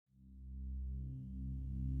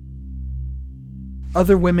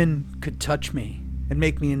Other women could touch me and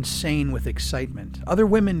make me insane with excitement. Other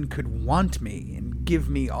women could want me and give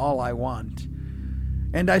me all I want.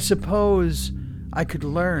 And I suppose I could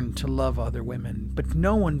learn to love other women, but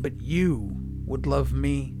no one but you would love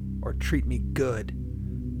me or treat me good.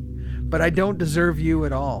 But I don't deserve you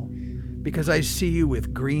at all, because I see you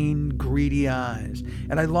with green, greedy eyes,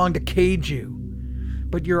 and I long to cage you.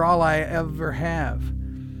 But you're all I ever have.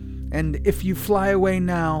 And if you fly away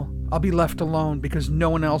now, I'll be left alone because no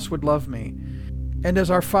one else would love me. And as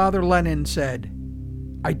our father Lenin said,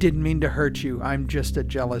 I didn't mean to hurt you. I'm just a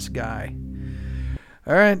jealous guy.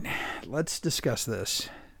 All right, let's discuss this.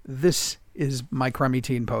 This is my crummy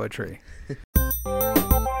teen poetry.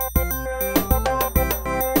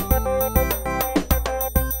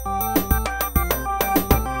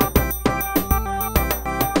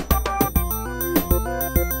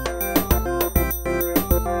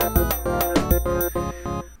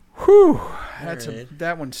 Whew,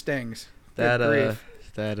 that one stings. That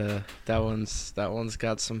one's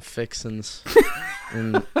got some fixins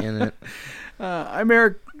in it.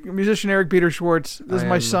 I'm musician Eric Peter Schwartz. This is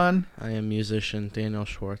my son. I am musician Daniel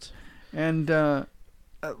Schwartz. And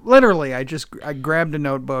literally, I grabbed a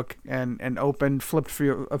notebook and flipped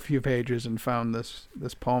a few pages and found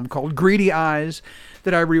this poem called "Greedy Eyes"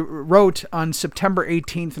 that I wrote on September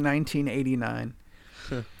 18th, 1989.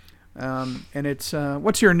 And it's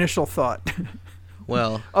what's your initial thought?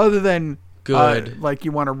 Well, other than good, like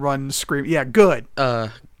you want to run, scream. Yeah, good.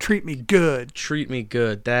 Treat me good. Treat me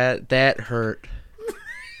good. That hurt.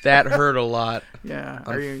 That hurt a lot.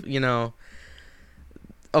 Yeah. You know,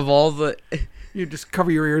 of all the. You just cover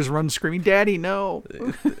your ears, run screaming, "Daddy, no!"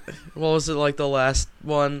 What was it like the last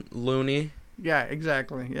one, Looney? Yeah,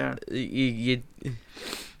 exactly. Yeah.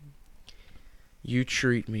 You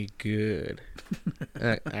treat me good.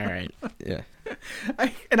 All right. Yeah.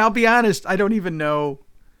 And I'll be honest, I don't even know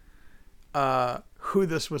who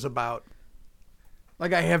this was about.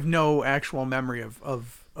 Like, I have no actual memory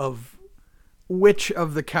of which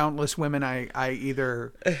of the countless women I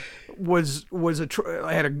either I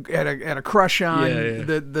had a crush on. Yeah.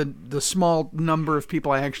 The small number of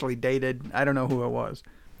people I actually dated. I don't know who it was.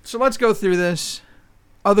 So let's go through this.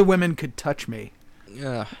 Other women could touch me.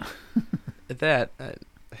 Yeah.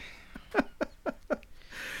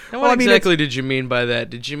 And what exactly did you mean by that?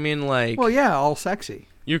 Did you mean like... Well, yeah, all sexy.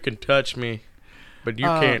 You can touch me, but you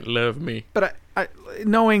can't love me. But I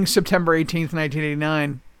knowing September 18th,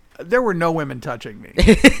 1989, there were no women touching me.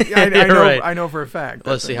 Right. I know for a fact.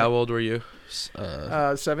 Let's see, how old were you?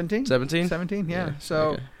 17? 17? 17, yeah. Yeah,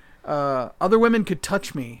 So okay. Other women could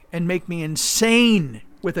touch me and make me insane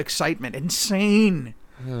with excitement. Insane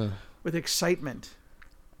with excitement.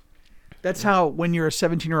 That's how, when you're a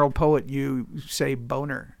 17-year-old poet, you say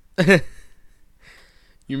boner.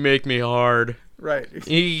 You make me hard. Right.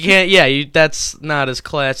 You can't. Yeah. That's not as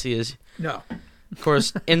classy as. No. Of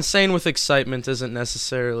course, insane with excitement isn't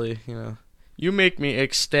necessarily. You make me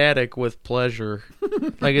ecstatic with pleasure.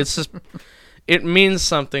 Like, it's just. It means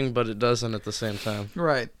something, but it doesn't at the same time.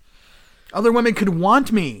 Right. Other women could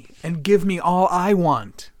want me and give me all I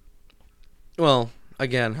want. Well,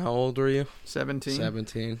 again, how old were you? 17.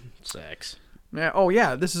 17. Sex. Yeah. Oh,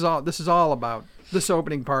 yeah. This is all about. This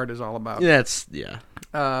opening part is all about. Yeah.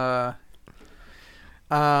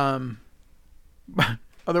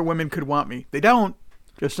 Other women could want me. They don't.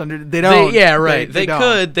 They don't. Right. They don't.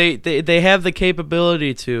 could. They have the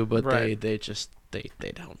capability to, but right. they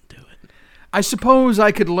don't do it. I suppose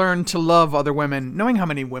I could learn to love other women, knowing how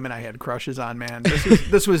many women I had crushes on. Man,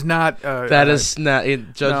 this was not. That is not.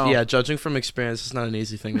 No. Yeah, judging from experience, it's not an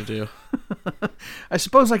easy thing to do. I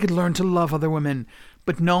suppose I could learn to love other women,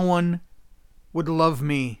 but no one would love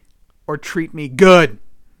me or treat me good.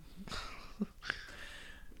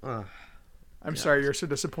 I'm sorry you're so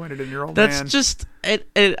disappointed in your old man. That's just.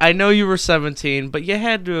 I know you were 17, but you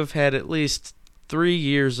had to have had at least 3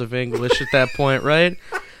 years of English at that point, right?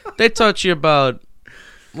 They taught you about,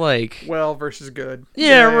 like... Well versus good.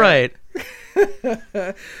 Yeah, right.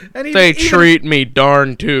 And they treat me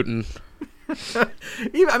darn tootin'.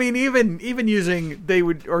 Even using they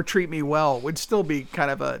would or treat me well would still be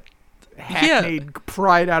kind of a hackneyed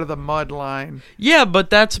pride out of the mud line. Yeah, but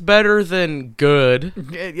that's better than good.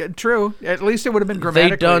 Yeah, true. At least it would have been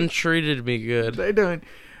grammatically. They done treated me good. They done.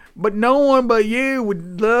 But no one but you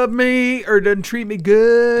would love me or done treat me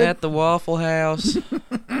good. At the Waffle House.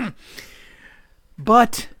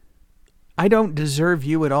 But I don't deserve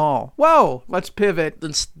you at all. Whoa, let's pivot.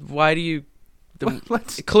 Why do you...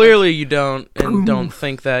 Clearly you don't, and don't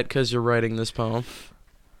think that because you're writing this poem.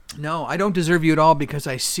 No, I don't deserve you at all because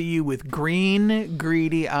I see you with green,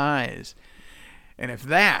 greedy eyes. And if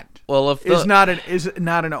that Well, if is not an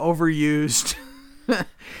overused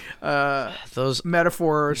those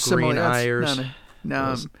metaphor or simile, green eyes,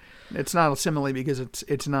 no, it's not a simile because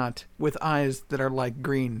it's not with eyes that are like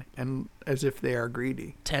green and as if they are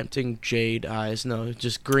greedy. tempting jade eyes, no,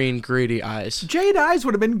 just green greedy eyes. Jade eyes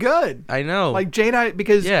would have been good. I know, Like jade eye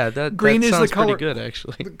because green that is sounds the color. pretty good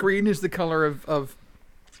actually. Green is the color of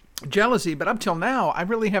jealousy, but up till now, I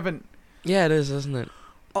really haven't. Yeah, it is, isn't it?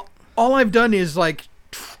 All I've done is like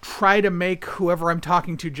try to make whoever I'm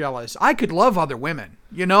talking to jealous. I could love other women.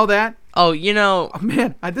 You know that? Oh, you know, Oh,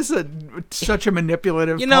 man, this is such a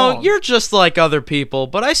manipulative. you know, poem. you're just like other people,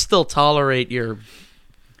 but I still tolerate your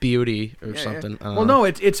beauty or something. I don't Well, know. no,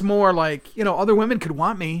 it's more like other women could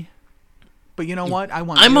want me, but you know what? I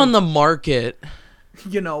want. I'm you. on the market.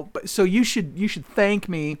 But so you should thank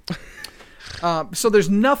me. So there's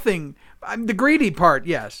nothing. The greedy part,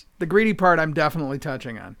 yes, the greedy part I'm definitely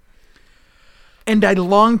touching on. And I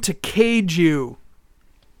long to cage you.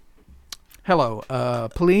 Hello,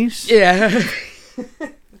 police. Yeah.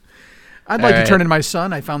 I'd like to Alright. turn in my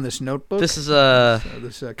son. I found this notebook. This is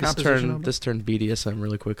this this composition notebook. turned BDSM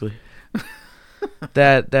really quickly.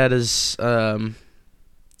 that is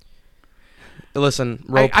listen,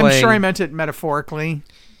 role I'm playing. sure I meant it metaphorically.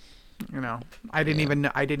 I didn't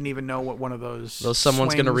even know what one of those. So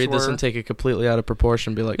someone's gonna swings read this were. and take it completely out of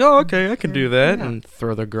proportion, and be like, "Oh, okay, I can do that," Yeah. and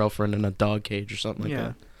throw their girlfriend in a dog cage or something like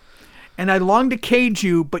that. And I long to cage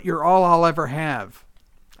you, but you're all I'll ever have.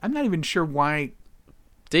 I'm not even sure why.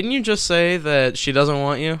 Didn't you just say that she doesn't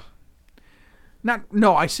want you?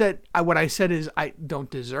 No, I said what I said is I don't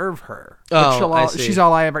deserve her. Oh, I see. She's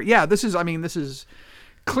all I ever. Yeah, this is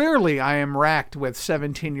clearly I am racked with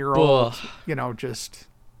 17-year-old, Ugh. just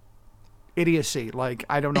idiocy. Like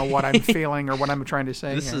I don't know what I'm feeling or what I'm trying to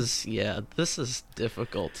say. This is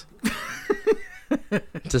difficult,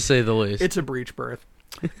 to say the least. It's a breech birth.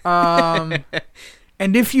 And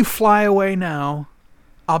if you fly away now,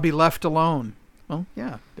 I'll be left alone. Well,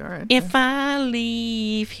 yeah, all right. If I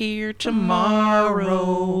leave here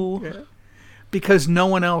tomorrow. Yeah. Because no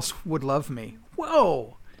one else would love me.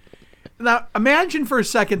 Whoa. Now, imagine for a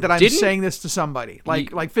second that I'm saying this to somebody,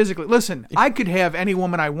 like physically. Listen, I could have any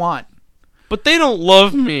woman I want. But they don't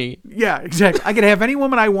love me. Yeah, exactly. I could have any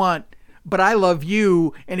woman I want, but I love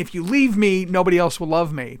you, and if you leave me, nobody else will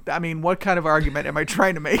love me. I mean, what kind of argument am I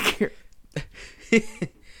trying to make here?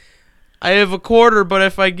 I have a quarter, but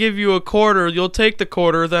if I give you a quarter, you'll take the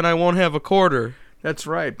quarter, then I won't have a quarter. That's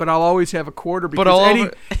right, but I'll always have a quarter because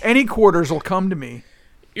I'll any quarters will come to me.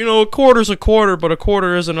 You know, a quarter's a quarter, but a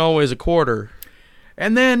quarter isn't always a quarter.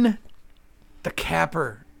 And then the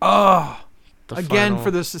capper. Oh, again final-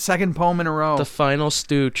 for the second poem in a row. The final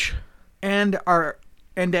stooch. And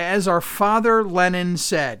as our father Lenin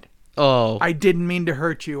said, Oh. I didn't mean to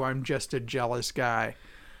hurt you. I'm just a jealous guy.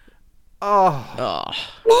 Oh.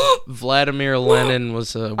 Vladimir Lenin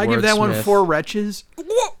was a I give that one wordsmith. 4 wretches.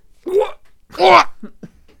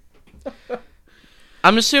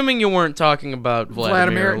 I'm assuming you weren't talking about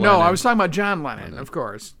Vladimir Lenin. No, I was talking about John Lennon, of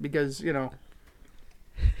course, because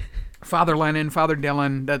Father Lennon, Father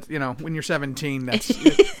Dylan. That's when you're 17,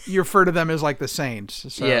 that's you refer to them as like the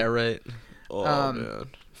saints. So, Yeah, right. Oh man,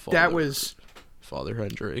 that was. Father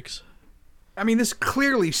Hendricks. I mean, this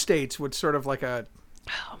clearly states what's sort of like a.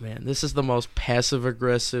 Oh man, this is the most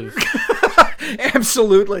passive-aggressive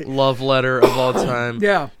Absolutely. love letter of all time.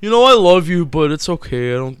 Yeah. I love you, but it's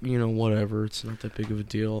okay. I don't, whatever. It's not that big of a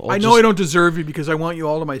deal. I know I don't deserve you because I want you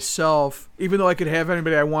all to myself, even though I could have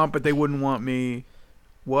anybody I want, but they wouldn't want me.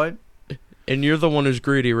 What? And you're the one who's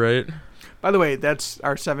greedy, right? By the way, that's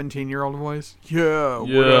our 17-year-old voice. Yeah.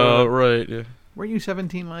 Yeah, right. Yeah. Weren't you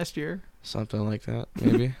 17 last year? Something like that,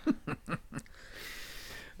 maybe.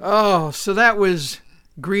 Oh, so that was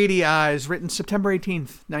Greedy Eyes, written September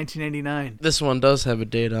 18th, 1989. This one does have a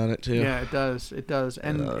date on it, too. Yeah, it does. It does.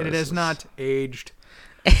 And it this has is- not aged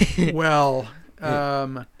well.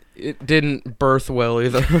 It didn't birth well,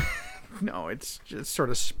 either. No, it's just sort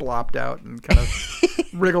of splopped out and kind of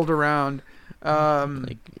wriggled around.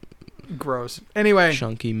 Gross. Anyway.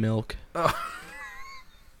 Chunky milk.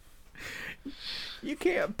 You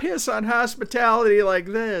can't piss on hospitality like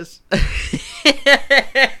this.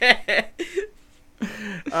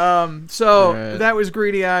 So Right. that was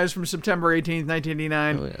Greedy Eyes from September 18th,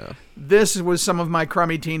 1989. Oh, yeah. This was some of my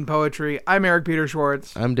crummy teen poetry. I'm Eric Peter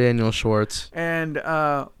Schwartz, I'm Daniel Schwartz. and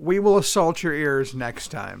we will assault your ears next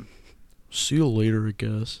time. See you later, I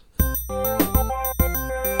guess.